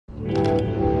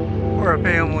We're a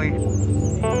family.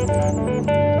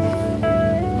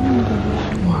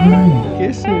 Why?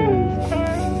 Kisses.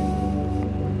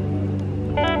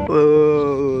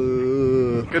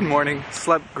 Good morning.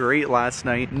 Slept great last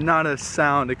night. Not a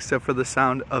sound except for the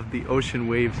sound of the ocean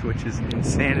waves, which is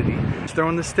insanity. Just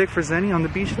throwing the stick for Zenny on the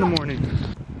beach in the morning.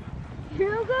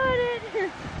 You got it.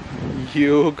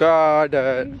 You got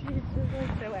it.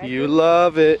 You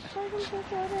love it.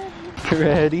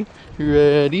 Ready?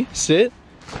 Ready? Sit.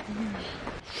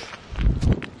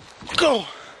 Go.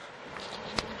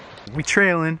 We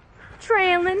trailing.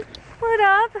 Trailing. What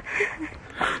up?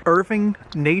 Irving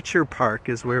Nature Park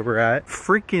is where we're at.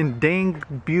 Freaking dang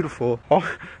beautiful.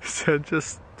 Oh, so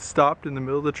just stopped in the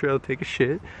middle of the trail to take a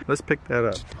shit. Let's pick that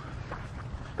up.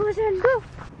 Go.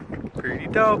 Pretty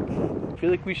dope. I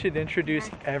feel like we should introduce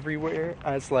everywhere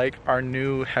as like our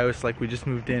new house, like we just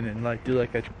moved in, and like do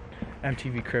like a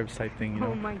MTV Cribs type thing, you know?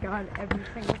 Oh my god,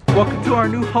 everything. Welcome to our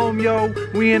new home, yo.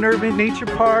 We in Irving Nature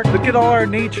Park. Look at all our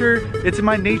nature. It's in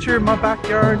my nature, in my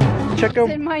backyard. Check out.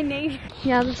 It's in my nature.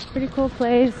 Yeah, this is a pretty cool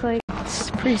place. Like,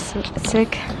 it's pretty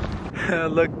sick.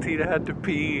 Look, Tina had to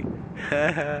pee.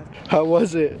 How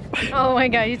was it? Oh my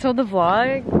god, you told the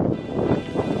vlog?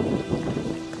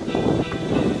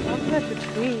 I'll put the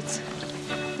tweets.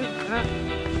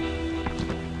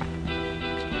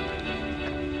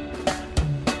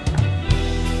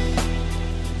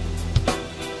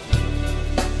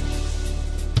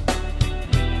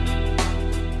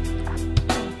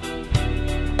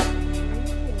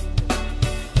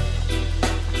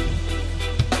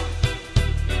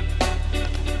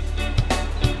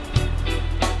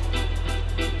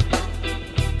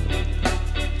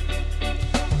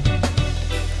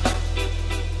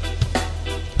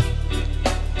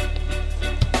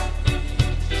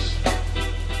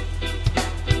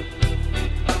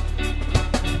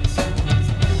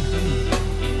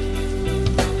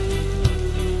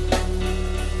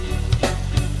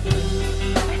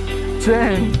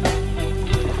 Dang.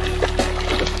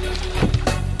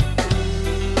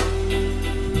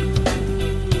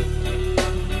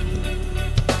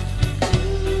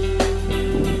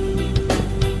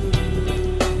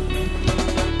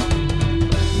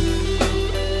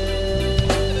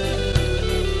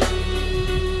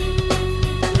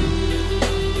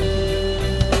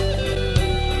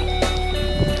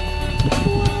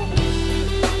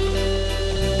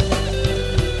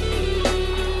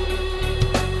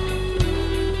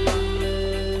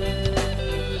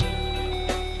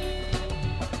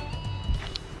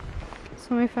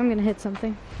 So if I'm gonna hit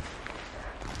something.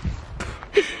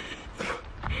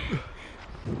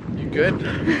 You good?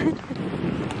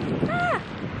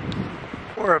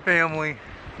 We're a family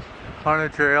on a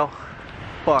trail.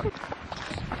 Fuck.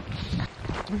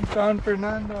 We found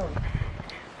Fernando.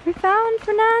 We found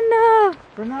Fernando.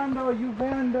 Fernando, you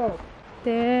vando.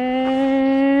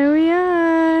 There we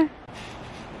are.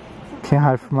 Can't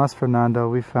hide from us, Fernando.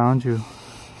 We found you.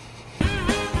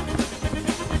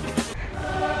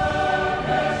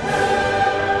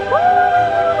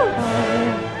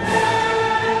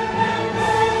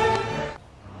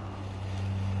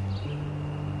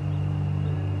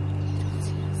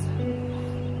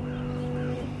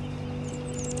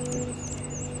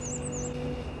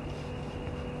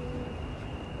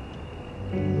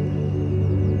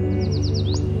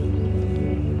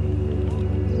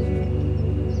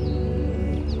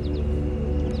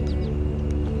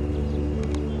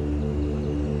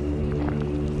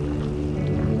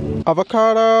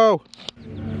 Avocado!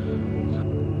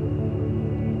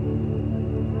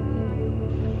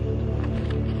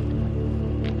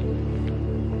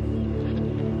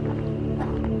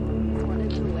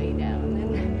 Wanted to lay down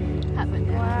and have a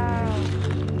nap.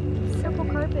 Wow. Simple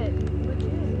carpet.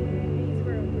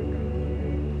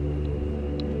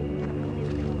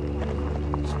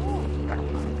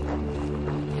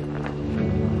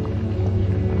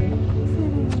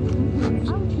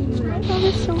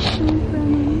 It's so cute,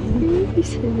 Brennan. He's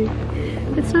silly.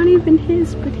 It's not even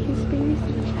his, but he's very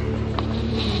silly.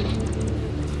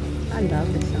 I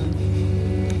love this song.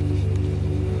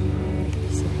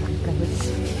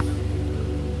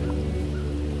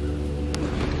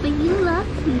 But you love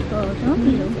people, don't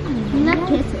you? You love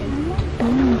kisses.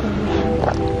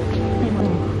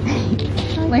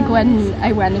 Like when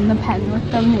I went in the pen with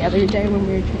them the other day when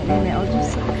we were training, they all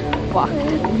just walked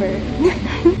over.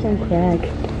 Don't crack.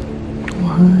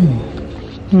 Why?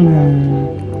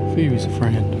 Phoebe's a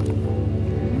friend.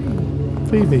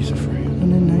 Phoebe's a friend.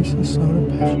 And a nice and slow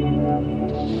pet.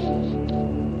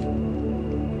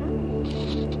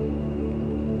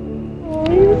 Oh,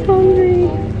 he was hungry.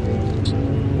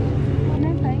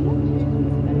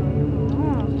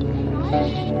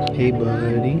 Hey,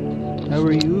 buddy. How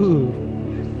are you?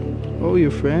 Oh,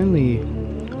 you're friendly.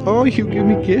 Oh, you give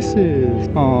me kisses.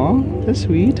 Aw, that's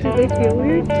sweet. Do they feel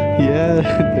weird? Yeah,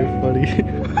 they're funny.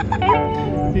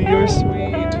 You're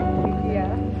sweet.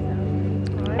 Yeah.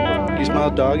 You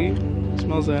smell doggy?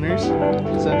 Smells Zenner's?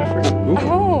 Zennifer?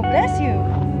 Oh, bless you.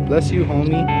 Bless you,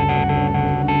 homie.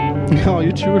 Oh,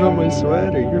 you chewed on my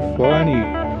sweater. You're funny.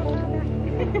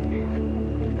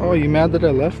 Oh, you mad that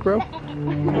I left, bro? No,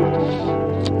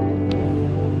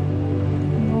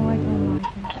 I don't like it.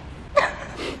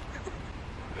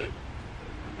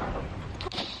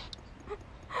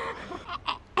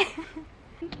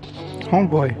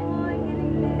 Homeboy.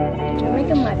 You're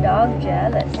making my dog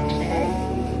jealous.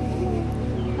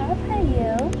 I'll pay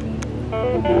you.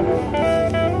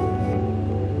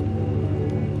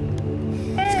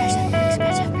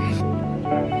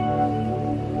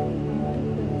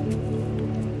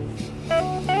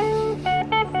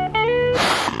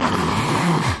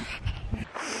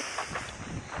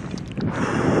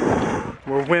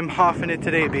 We're Wim Hofing it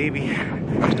today, baby.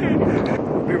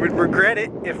 We would regret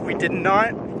it if we did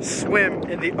not swim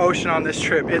in the ocean on this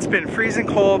trip. It's been freezing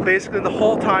cold basically the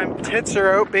whole time. Tits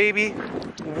are out, baby.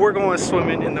 We're going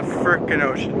swimming in the frickin'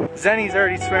 ocean. Zenny's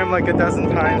already swam like a dozen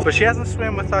times, but she hasn't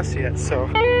swam with us yet, so.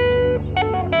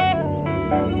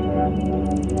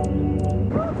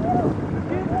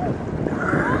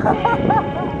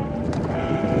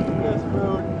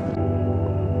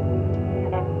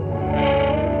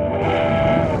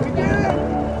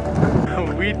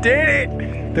 We did it!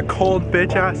 The cold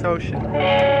bitch ass ocean.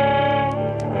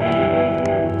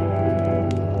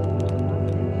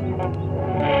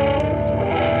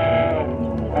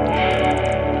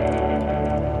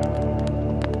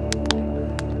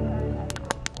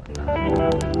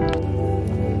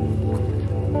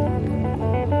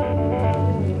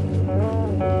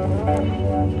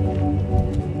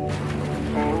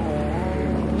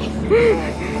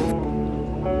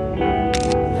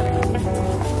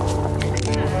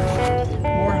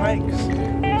 More hikes.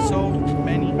 So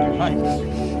many hikes.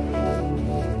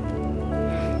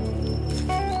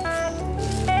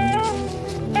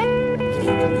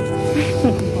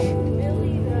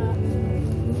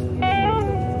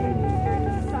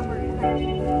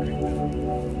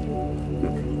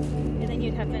 And then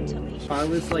you'd have ventilation. If I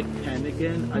was like 10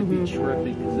 again, I'd be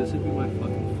tripping because this would be my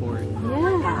fucking fort.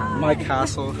 Yeah. My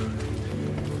castle.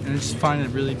 And just find a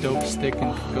really dope stick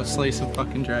and go slay some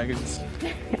fucking dragons.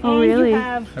 Oh, really?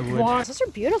 I would. Those are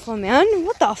beautiful, man.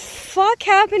 What the fuck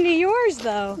happened to yours,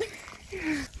 though?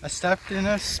 I stepped in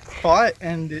a spot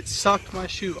and it sucked my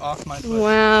shoe off my foot.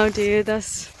 Wow, dude,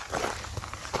 that's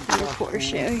your poor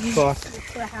shoe. Fuck.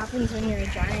 That's what happens when you're a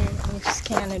giant and you just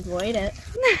can't avoid it.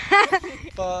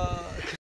 Fuck.